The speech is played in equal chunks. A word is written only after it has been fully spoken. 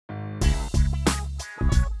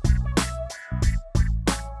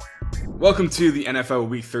Welcome to the NFL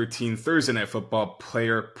Week 13 Thursday Night Football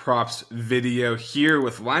Player Props video here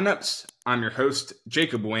with lineups. I'm your host,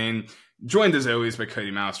 Jacob Wayne, joined as always by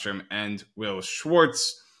Cody Malmstrom and Will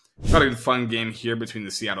Schwartz. Got a fun game here between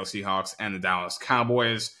the Seattle Seahawks and the Dallas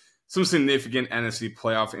Cowboys. Some significant NFC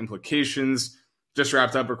playoff implications. Just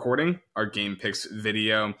wrapped up recording our game picks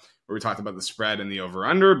video where we talked about the spread and the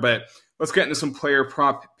over-under, but let's get into some player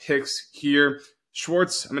prop picks here.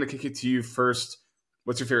 Schwartz, I'm going to kick it to you first.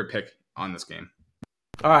 What's your favorite pick on this game?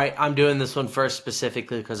 All right, I'm doing this one first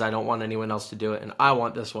specifically because I don't want anyone else to do it, and I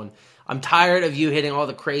want this one. I'm tired of you hitting all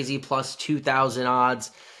the crazy plus 2,000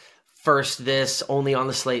 odds. First this, only on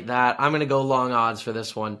the slate that. I'm going to go long odds for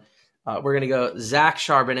this one. We're going to go Zach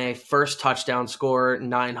Charbonnet, first touchdown scorer,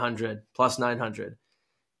 900, plus 900.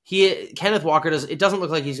 Kenneth Walker, it doesn't look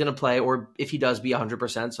like he's going to play, or if he does, be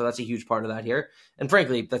 100%, so that's a huge part of that here. And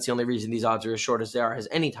frankly, that's the only reason these odds are as short as they are. His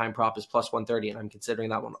anytime prop is plus 130, and I'm considering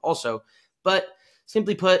that one also. But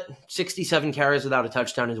simply put, 67 carries without a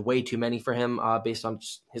touchdown is way too many for him based on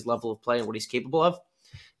just his level of play and what he's capable of,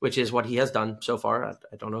 which is what he has done so far. I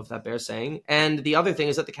don't know if that bears saying. And the other thing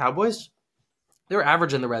is that the Cowboys, they're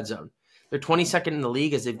average in the red zone. They're 22nd in the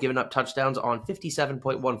league as they've given up touchdowns on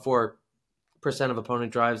 57.14% of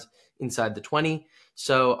opponent drives inside the 20.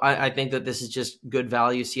 So I think that this is just good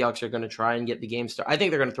value. Seahawks are going to try and get the game started. I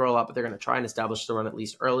think they're going to throw a lot, but they're going to try and establish the run at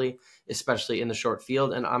least early, especially in the short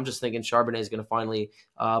field. And I'm just thinking Charbonnet is going to finally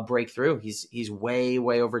break through. He's way,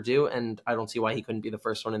 way overdue, and I don't see why he couldn't be the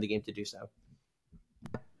first one in the game to do so.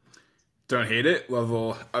 Don't hate it.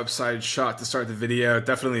 Level upside shot to start the video.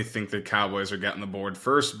 Definitely think the Cowboys are getting the board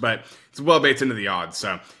first, but it's well baked into the odds.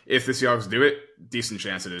 So if the Seahawks do it, decent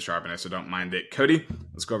chance it is Charbonnet, so don't mind it. Cody,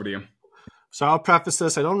 let's go over to you. So I'll preface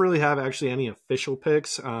this. I don't really have actually any official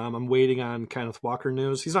picks. I'm waiting on Kenneth Walker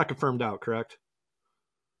news. He's not confirmed out, correct?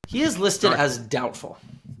 He is listed as doubtful.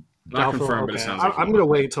 Not confirmed, okay. but it sounds like I'm going to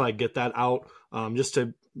wait until I get that out just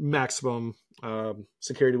to maximum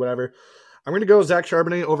security, whatever. I'm going to go Zach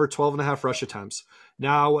Charbonnet over 12.5 rush attempts.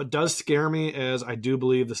 Now, what does scare me is I do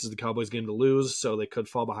believe this is the Cowboys' game to lose, so they could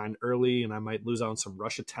fall behind early, and I might lose out on some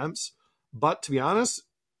rush attempts. But to be honest,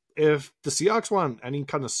 if the Seahawks want any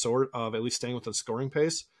kind of sort of at least staying with the scoring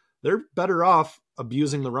pace, they're better off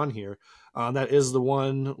abusing the run here. That is the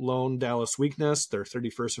one lone Dallas weakness. They're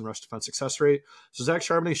 31st in rush defense success rate. So Zach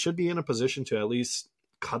Charbonnet should be in a position to at least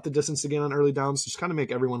cut the distance again on early downs, just kind of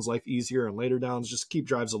make everyone's life easier on later downs, just keep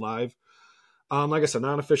drives alive. Like I said,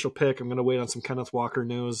 not an official pick. I'm going to wait on some Kenneth Walker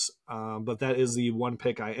news, but that is the one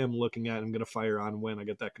pick I am looking at. I'm going to fire on when I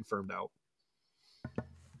get that confirmed out.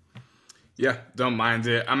 Yeah, don't mind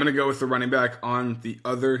it. I'm going to go with the running back on the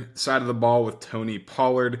other side of the ball with Tony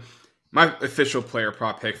Pollard. My official player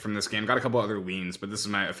prop pick from this game. Got a couple other leans, but this is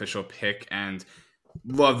my official pick, and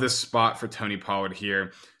love this spot for Tony Pollard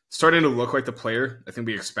here. Starting to look like the player I think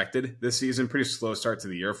we expected this season. Pretty slow start to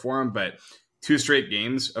the year for him, but 2 straight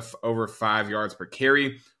games of over 5 yards per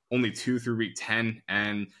carry, only 2 through week 10,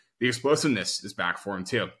 and the explosiveness is back for him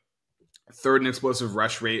too. 3rd in explosive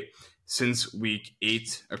rush rate since week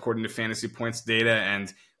 8, according to fantasy points data,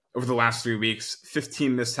 and over the last 3 weeks,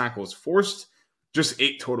 15 missed tackles forced, just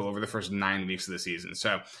 8 total over the first 9 weeks of the season.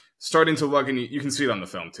 So starting to look, and you can see it on the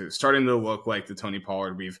film too, starting to look like the Tony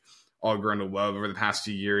Pollard we've all grown to love over the past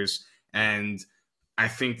few years, and I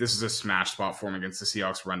think this is a smash spot for him against the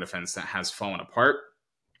Seahawks run defense that has fallen apart.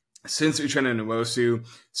 Since Uchenna Nwosu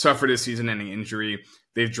suffered a season-ending injury,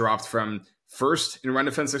 they've dropped from 1st in run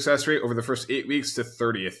defense success rate over the first 8 weeks to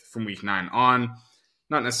 30th from week 9 on.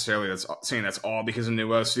 Not necessarily saying that's all because of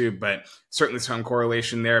Nwosu, but certainly some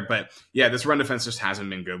correlation there. But yeah, this run defense just hasn't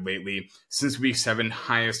been good lately. Since week 7,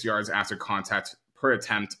 highest yards after contact per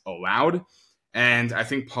attempt allowed. And I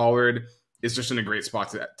think Pollard is just in a great spot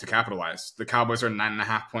to capitalize. The Cowboys are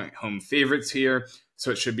 9.5-point home favorites here, so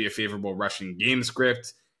it should be a favorable rushing game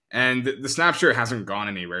script. And the snap share hasn't gone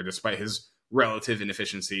anywhere despite his relative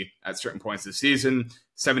inefficiency at certain points this season.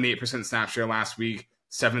 78% snap share last week,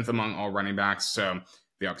 7th among all running backs. So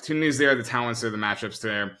the opportunities there, the talents there, the matchups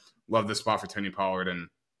there. Love this spot for Tony Pollard, and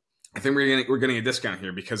I think we're getting a discount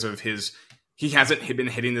here because of he hasn't been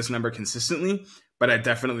hitting this number consistently, but I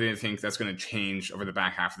definitely think that's going to change over the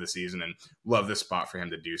back half of the season, and love this spot for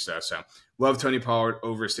him to do so. So love Tony Pollard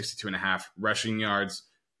over 62.5 rushing yards.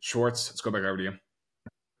 Schwartz, let's go back over to you.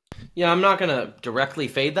 Yeah, I'm not going to directly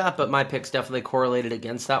fade that, but my pick's definitely correlated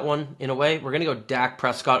against that one in a way. We're going to go Dak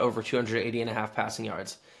Prescott over 280.5 passing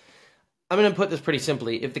yards. I'm going to put this pretty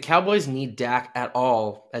simply. If the Cowboys need Dak at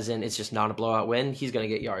all, as in it's just not a blowout win, he's going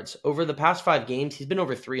to get yards. Over the past 5 games, he's been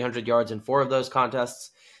over 300 yards in 4 of those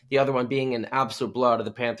contests. The other one being an absolute blowout of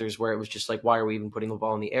the Panthers where it was just like, why are we even putting the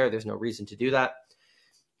ball in the air? There's no reason to do that.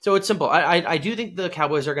 So it's simple. I do think the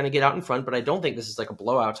Cowboys are going to get out in front, but I don't think this is like a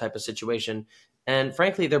blowout type of situation. And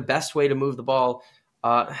frankly, their best way to move the ball,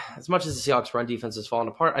 as much as the Seahawks run defense has fallen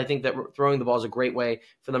apart, I think that throwing the ball is a great way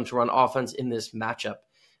for them to run offense in this matchup.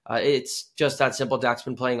 It's just that simple. Dak's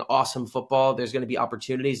been playing awesome football. There's going to be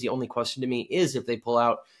opportunities. The only question to me is if they pull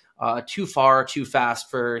out too far, too fast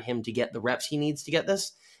for him to get the reps he needs to get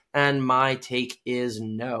this. And my take is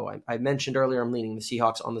no. I mentioned earlier I'm leaning the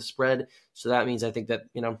Seahawks on the spread. So that means I think that,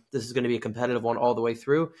 this is going to be a competitive one all the way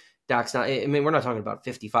through. Dak's not, we're not talking about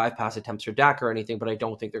 55 pass attempts for Dak or anything, but I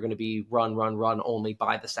don't think they're going to be run only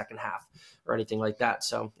by the second half or anything like that.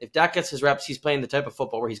 So if Dak gets his reps, he's playing the type of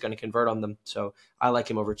football where he's going to convert on them. So I like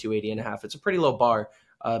him over 280.5. It's a pretty low bar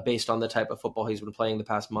based on the type of football he's been playing the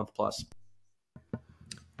past month plus.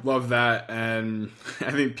 Love that. And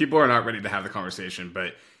I think people are not ready to have the conversation,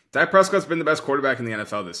 but Dak Prescott's been the best quarterback in the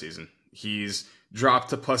NFL this season. He's dropped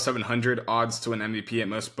to plus 700 odds to win MVP at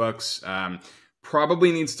most books.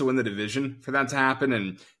 Probably needs to win the division for that to happen,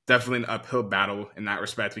 and definitely an uphill battle in that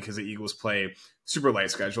respect because the Eagles play super light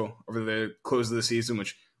schedule over the close of the season,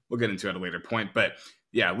 which we'll get into at a later point. But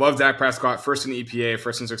yeah, love Dak Prescott. First in EPA,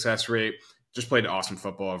 first in success rate. Just played awesome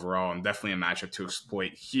football overall, and definitely a matchup to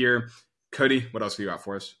exploit here. Cody, what else have you got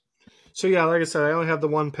for us? So yeah, like I said, I only have the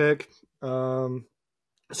one pick.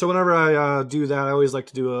 So whenever I do that, I always like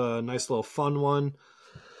to do a nice little fun one.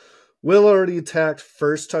 Will already attacked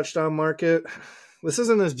first touchdown market. This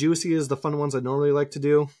isn't as juicy as the fun ones I normally like to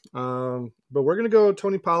do, but we're going to go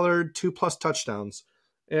Tony Pollard 2+ touchdowns.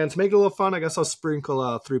 And to make it a little fun, I guess I'll sprinkle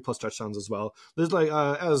 3+ touchdowns as well. There's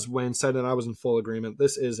as Wayne said, and I was in full agreement,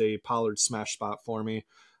 this is a Pollard smash spot for me.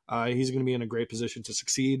 He's going to be in a great position to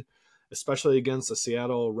succeed, especially against the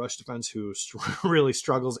Seattle rush defense who really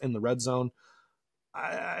struggles in the red zone.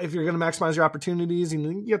 If you're going to maximize your opportunities,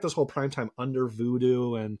 you get this whole primetime under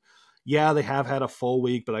voodoo, and yeah, they have had a full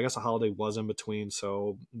week, but I guess a holiday was in between,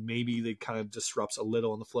 so maybe they kind of disrupts a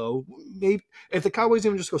little in the flow. Maybe if the Cowboys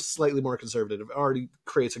even just go slightly more conservative, it already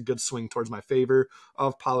creates a good swing towards my favor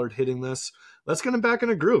of Pollard hitting this. Let's get him back in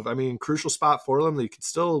a groove. Crucial spot for them. They could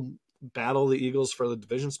still battle the Eagles for the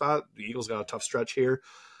division spot. The Eagles got a tough stretch here.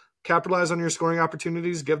 Capitalize on your scoring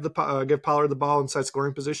opportunities. Give Pollard the ball inside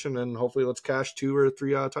scoring position, and hopefully let's cash 2 or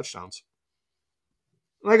 3 touchdowns.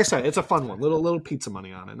 Like I said, it's a fun one. Little pizza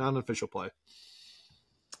money on it, not an official play.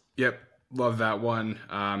 Yep, love that one.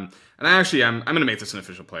 And I'm going to make this an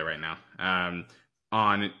official play right now.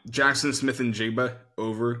 On Jackson Smith-Njigba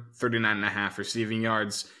over 39.5 receiving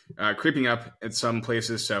yards, creeping up at some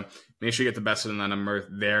places. So make sure you get the best of that number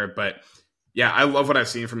there. But yeah, I love what I've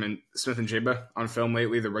seen from Smith-Njigba on film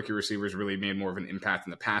lately. The rookie receiver's really made more of an impact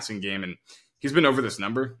in the passing game, and he's been over this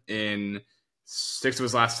number in 6 of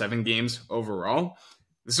his last 7 games overall.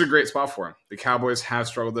 This is a great spot for him. The Cowboys have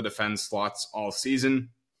struggled to defend slots all season.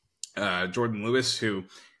 Jordan Lewis, who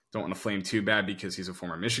don't want to flame too bad because he's a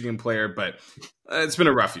former Michigan player, but it's been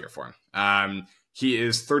a rough year for him. He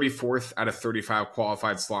is 34th out of 35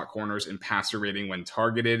 qualified slot corners in passer rating when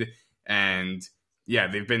targeted, and yeah,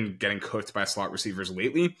 they've been getting cooked by slot receivers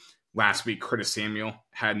lately. Last week, Curtis Samuel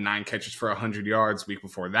had 9 catches for 100 yards. Week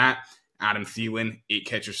before that, Adam Thielen, 8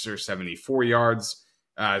 catches for 74 yards.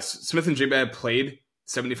 Smith-Njigba had played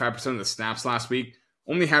 75% of the snaps last week.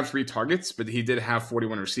 Only had 3 targets, but he did have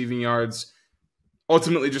 41 receiving yards.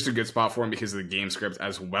 Ultimately, just a good spot for him because of the game script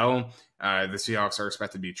as well. The Seahawks are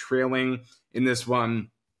expected to be trailing in this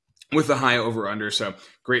one with a high over-under, so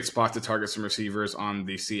great spot to target some receivers on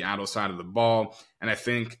the Seattle side of the ball. And I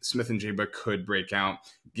think Smith-Njigba could break out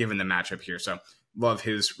given the matchup here. So love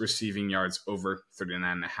his receiving yards over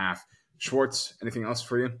 39.5. Schwartz, anything else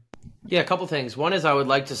for you? Yeah, a couple things. One is I would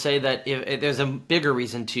like to say that if there's a bigger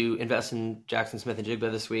reason to invest in Jackson Smith-Njigba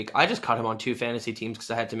this week, I just cut him on 2 fantasy teams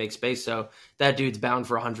because I had to make space, so that dude's bound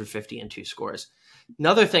for 150 and 2 scores.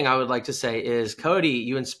 Another thing I would like to say is, Cody,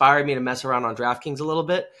 you inspired me to mess around on DraftKings a little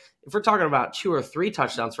bit. If we're talking about 2 or 3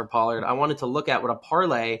 touchdowns for Pollard, I wanted to look at what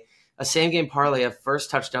a same-game parlay of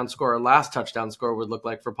first touchdown score or last touchdown score would look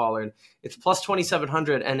like for Pollard. It's plus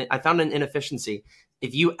 2,700, and I found an inefficiency.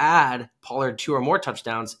 If you add Pollard 2 or more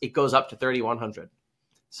touchdowns, it goes up to 3,100.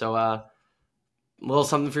 So a little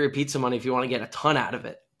something for your pizza money if you want to get a ton out of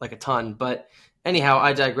it, like a ton. But anyhow,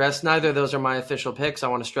 I digress. Neither of those are my official picks. I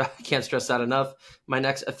can't stress that enough. My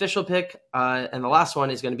next official pick, and the last one,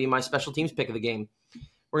 is going to be my special teams pick of the game.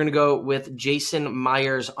 We're going to go with Jason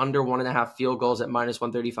Myers under 1.5 field goals at minus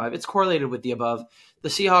 135. It's correlated with the above. The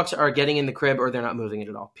Seahawks are getting in the crib or they're not moving it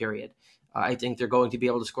at all, period. I think they're going to be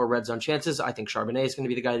able to score red zone chances. I think Charbonnet is going to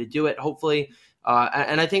be the guy to do it, hopefully.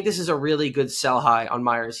 And I think this is a really good sell high on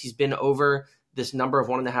Myers. He's been over this number of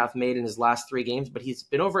 1.5 made in his last 3 games, but he's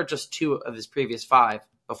been over just 2 of his previous 5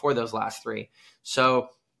 before those last 3. So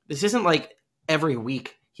this isn't like every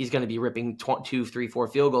week he's going to be ripping 2, 3, 4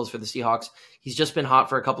 field goals for the Seahawks. He's just been hot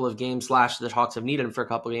for a couple of games, / the Hawks have needed him for a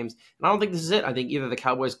couple of games. And I don't think this is it. I think either the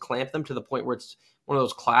Cowboys clamp them to the point where it's one of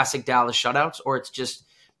those classic Dallas shutouts, or it's just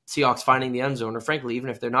Seahawks finding the end zone, or frankly, even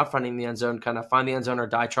if they're not finding the end zone, kind of find the end zone or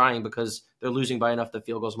die trying because they're losing by enough that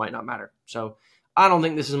field goals might not matter. So I don't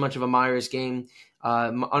think this is much of a Myers game.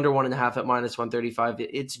 Under 1.5 at -135.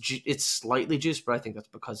 It's slightly juiced, but I think that's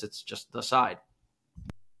because it's just the side.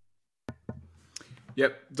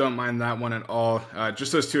 Yep, don't mind that one at all.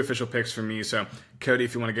 Just those 2 official picks for me. So, Cody,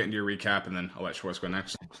 if you want to get into your recap, and then I'll let Schwartz go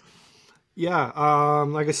next. Yeah,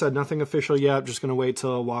 like I said, nothing official yet. Just going to wait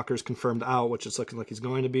till Walker's confirmed out, which it's looking like he's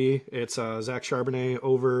going to be. It's Zach Charbonnet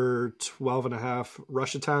over 12.5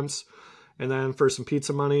 rush attempts. And then for some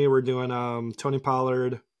pizza money, we're doing Tony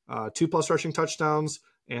Pollard, 2+ rushing touchdowns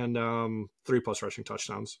and 3+ rushing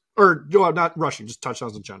touchdowns. Or not rushing, just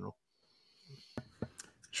touchdowns in general.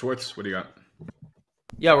 Schwartz, what do you got?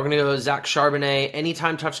 Yeah, we're going to go Zach Charbonnet.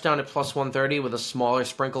 Anytime touchdown at +130 with a smaller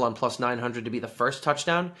sprinkle on +900 to be the first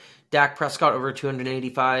touchdown. Dak Prescott over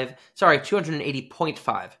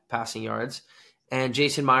 280.5 passing yards. And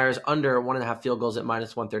Jason Myers under 1.5 field goals at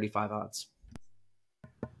 -135 odds.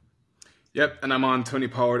 Yep, and I'm on Tony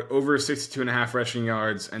Pollard over 62.5 rushing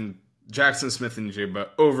yards, and Jackson Smith and Jigba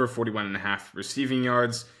over 41.5 receiving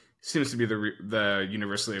yards. Seems to be the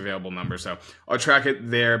universally available number, so I'll track it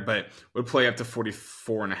there, but would play up to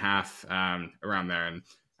 44.5 around there, and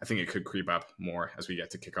I think it could creep up more as we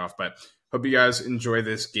get to kickoff. But hope you guys enjoy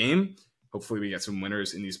this game. Hopefully we get some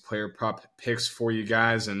winners in these player prop picks for you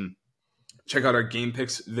guys, and check out our game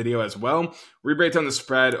picks video as well. We break down the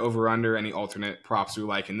spread, over under, any alternate props we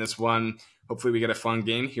like in this one. Hopefully we get a fun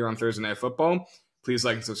game here on Thursday Night Football. Please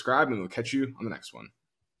like and subscribe, and we'll catch you on the next one.